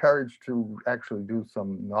be encouraged to actually do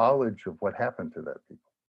some knowledge of what happened to that people.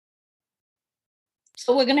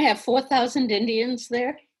 So we're going to have 4,000 Indians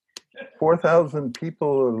there? 4,000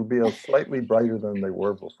 people. It'll be slightly brighter than they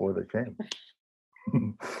were before they came.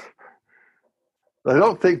 I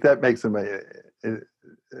don't think that makes them.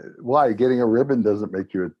 Why? Getting a ribbon doesn't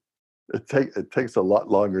make you. It takes a lot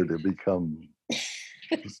longer to become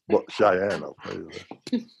Cheyenne. I'll tell you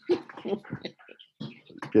that.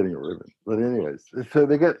 Getting a ribbon, but anyways, so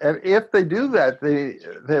they get, and if they do that,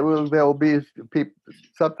 there'll be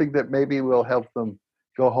something that maybe will help them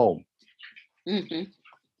go home. Mm-hmm.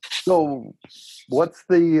 So, what's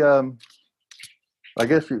the? I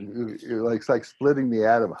guess you're like splitting the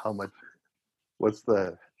atom. How much? What's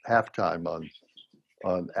the halftime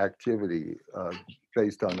on activity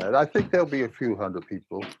based on that? I think there'll be a few hundred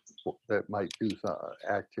people that might do some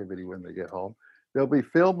activity when they get home. There'll be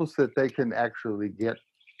films that they can actually get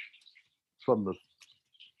from the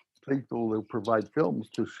people who provide films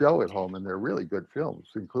to show at home, and they're really good films,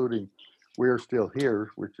 including We're Still Here,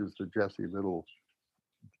 which is the Jessie Little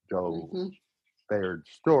Joe Baird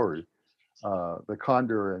story, The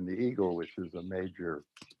Condor and the Eagle, which is a major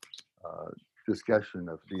discussion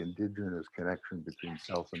of the indigenous connection between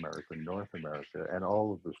South America and North America, and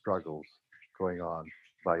all of the struggles going on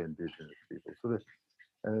by indigenous people. So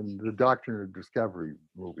and the Doctrine of Discovery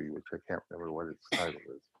movie, which I can't remember what its title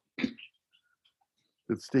is.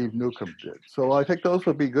 that Steve Newcomb did. So I think those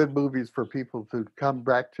would be good movies for people to come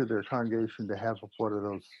back to their congregation to have one of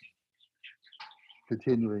those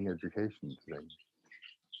continuing education things.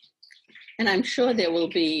 And I'm sure there will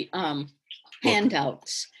be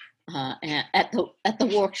handouts at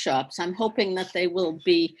the workshops. I'm hoping that they will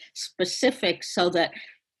be specific so that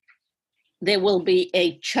there will be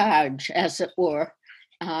a charge, as it were,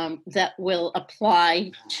 that will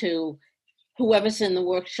apply to whoever's in the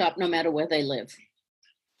workshop, no matter where they live.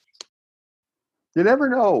 You never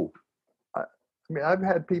know. I mean, I've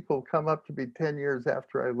had people come up to me 10 years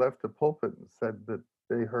after I left the pulpit and said that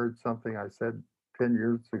they heard something I said 10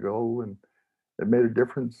 years ago and it made a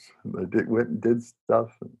difference. And they went and did stuff.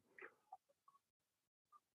 And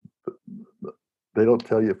they don't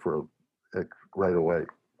tell you right away.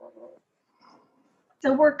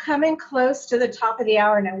 So we're coming close to the top of the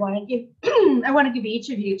hour, and I want to give each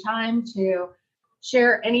of you time to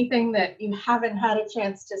share anything that you haven't had a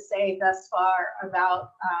chance to say thus far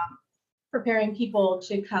about preparing people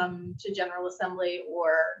to come to General Assembly,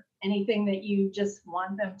 or anything that you just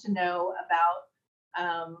want them to know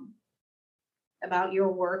about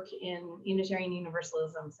your work in Unitarian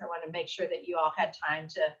Universalism. So I want to make sure that you all had time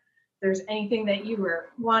to, if there's anything that you were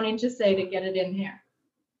wanting to say, to get it in here.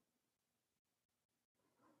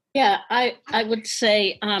 Yeah, I would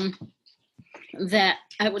say that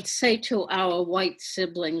I would say to our white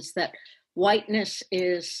siblings that whiteness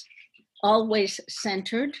is always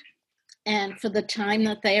centered, and for the time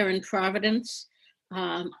that they are in Providence,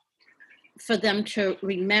 for them to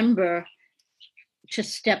remember to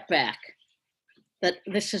step back, that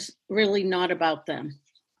this is really not about them.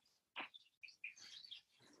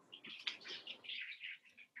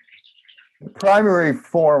 The primary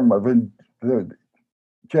form of the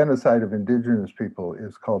genocide of indigenous people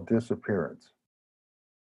is called disappearance.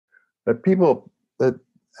 That people,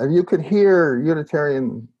 and you could hear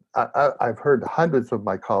Unitarian, I've heard hundreds of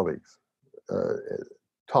my colleagues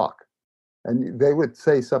talk, and they would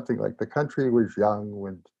say something like, the country was young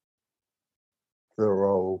when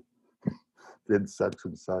Thoreau did such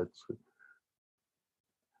and such.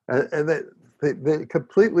 And they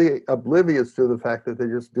completely oblivious to the fact that they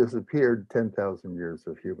just disappeared 10,000 years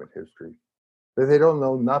of human history. That they don't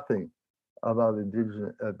know nothing about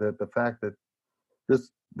indigenous, the fact that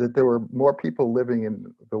there were more people living in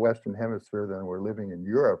the Western Hemisphere than were living in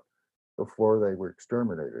Europe before they were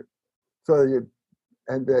exterminated. So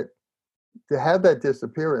that to have that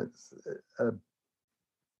disappearance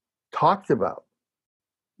talked about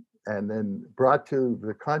and then brought to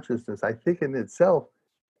the consciousness, I think in itself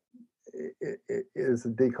is a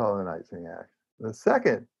decolonizing act. The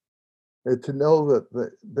second is to know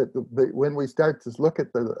that when we start to look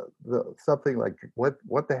at the something like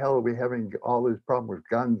what the hell are we having all these problems with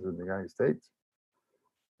guns in the United States,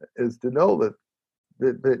 is to know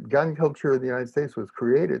that gun culture in the United States was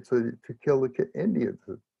created to kill the Indians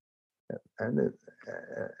and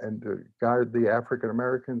to guard the African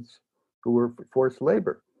Americans who were forced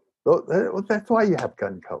labor. That's why you have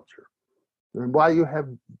gun culture. And why you have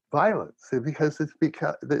violence, because it's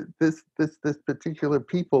because this particular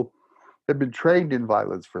people have been trained in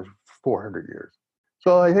violence for 400 years.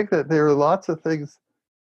 So I think that there are lots of things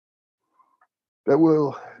that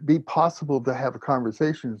will be possible to have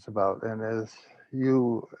conversations about. And as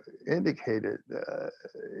you indicated,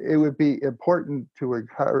 it would be important to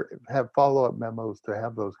have follow-up memos to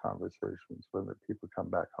have those conversations when the people come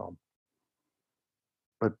back home.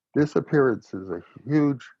 But disappearance is a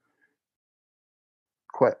huge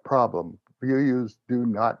problem. VUUs do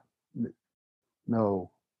not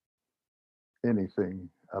know anything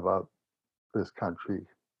about this country.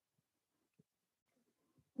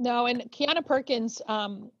 No, and Kiana Perkins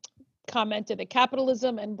commented that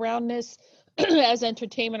capitalism and brownness as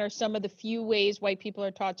entertainment are some of the few ways white people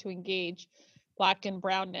are taught to engage Black and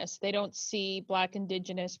brownness. They don't see Black,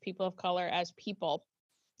 Indigenous, people of color as people.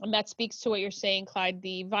 And that speaks to what you're saying, Clyde.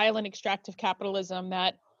 The violent extractive capitalism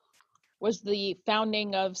that was the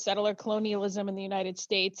founding of settler colonialism in the United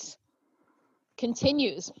States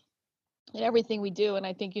continues in everything we do. And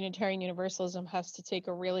I think Unitarian Universalism has to take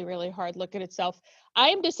a really, really hard look at itself. I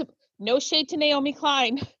am no shade to Naomi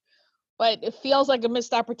Klein, but it feels like a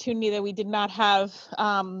missed opportunity that we did not have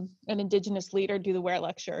an Indigenous leader do the Ware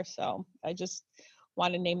Lecture. So I just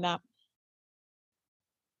want to name that.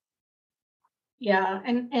 Yeah,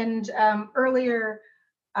 and earlier,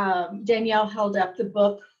 Danielle held up the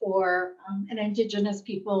book for an Indigenous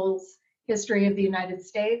Peoples History of the United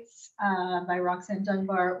States by Roxanne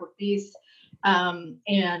Dunbar at Beast.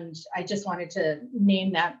 And I just wanted to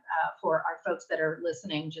name that for our folks that are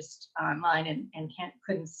listening just online and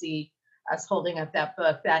couldn't see us holding up that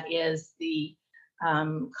book. That is the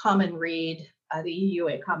Common Read, the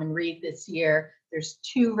UUA Common Read this year. There's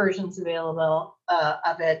 2 versions available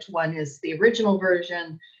of it. One is the original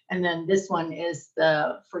version, and then this one is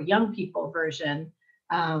the for young people version,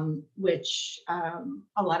 which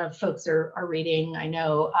a lot of folks are reading. I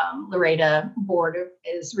know Loretta Board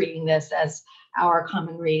is reading this as our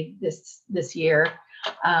Common Read this year.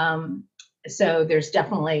 So there's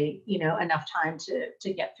definitely, enough time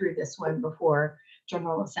to get through this one before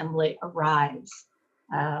General Assembly arrives.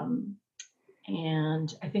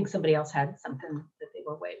 And I think somebody else had something that they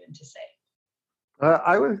were waiting to say.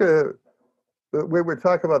 I was going to, we were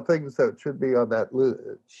talking about things that should be on that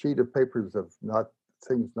sheet of papers of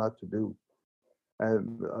things not to do.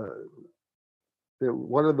 And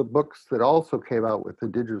one of the books that also came out with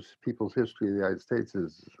Indigenous People's History of the United States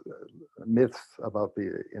is Myths about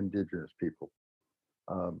the Indigenous People.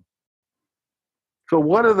 So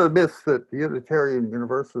one of the myths that the Unitarian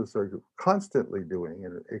Universalists are constantly doing,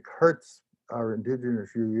 and it hurts our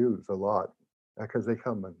Indigenous UUs a lot, because they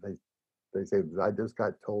come and they say, I just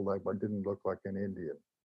got told I didn't look like an Indian.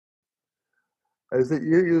 Is that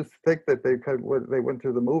UUs think that they went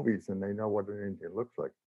to the movies and they know what an Indian looks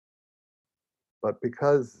like. But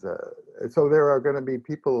because, so there are going to be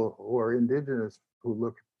people who are Indigenous who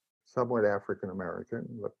look somewhat African-American,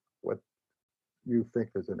 what you think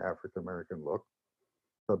is an African-American look.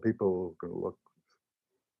 Some people are going to look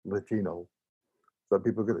Latino. Some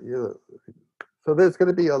people are going to, so there's going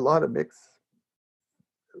to be a lot of mix.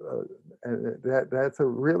 And that's a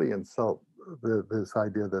really insult, this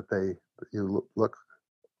idea that you look,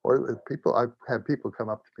 or people, I've had people come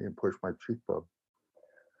up to me and push my cheekbone.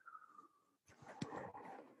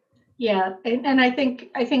 Yeah, and I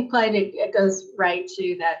think Clyde, it goes right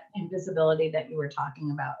to that invisibility that you were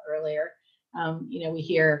talking about earlier. We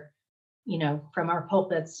hear, from our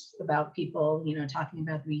pulpits about people, talking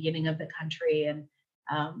about the beginning of the country,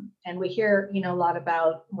 and we hear, a lot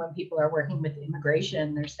about when people are working with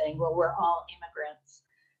immigration, they're saying, well, we're all immigrants,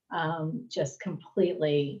 just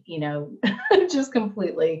completely, just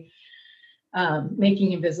completely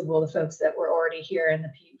making invisible the folks that were already here and the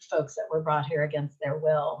folks that were brought here against their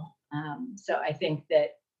will. So I think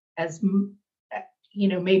that as,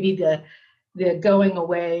 maybe the going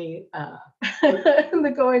away,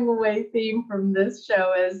 the going away theme from this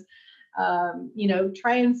show is,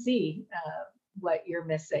 try and see what you're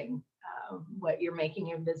missing, what you're making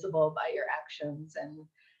invisible by your actions, and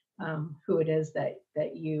who it is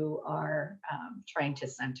that you are trying to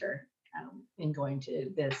center in going to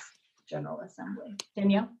this General Assembly.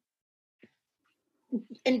 Danielle?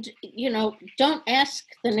 And, don't ask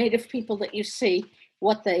the Native people that you see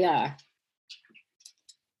what they are.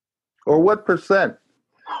 Or what percent?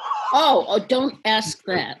 Oh, don't ask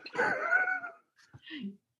that.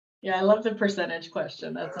 Yeah, I love the percentage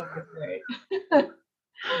question. That's always great.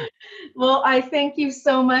 Well, I thank you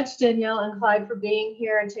so much, Danielle and Clyde, for being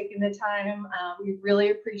here and taking the time. We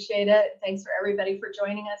really appreciate it. Thanks for everybody for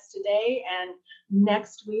joining us today. And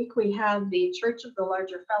next week, we have the Church of the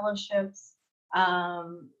Larger Fellowships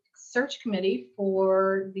search committee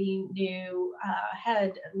for the new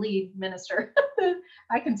lead minister.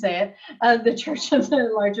 I can say it. The Church of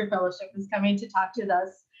the Larger Fellowship is coming to talk to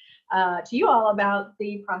us, to you all, about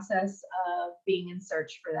the process of being in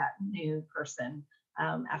search for that new person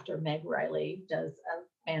after Meg Riley does a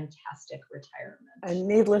fantastic retirement. And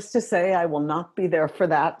needless to say, I will not be there for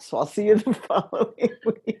that, so I'll see you the following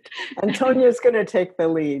week. Antonia's going to take the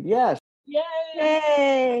lead. Yes. Yay!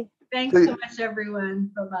 Yay! Thanks so much, everyone.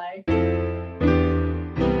 Bye-bye.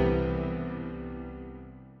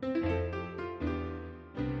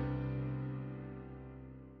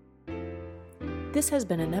 This has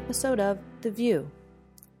been an episode of The VUU.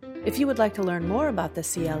 If you would like to learn more about the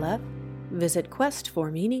CLF, visit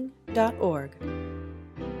questformeaning.org.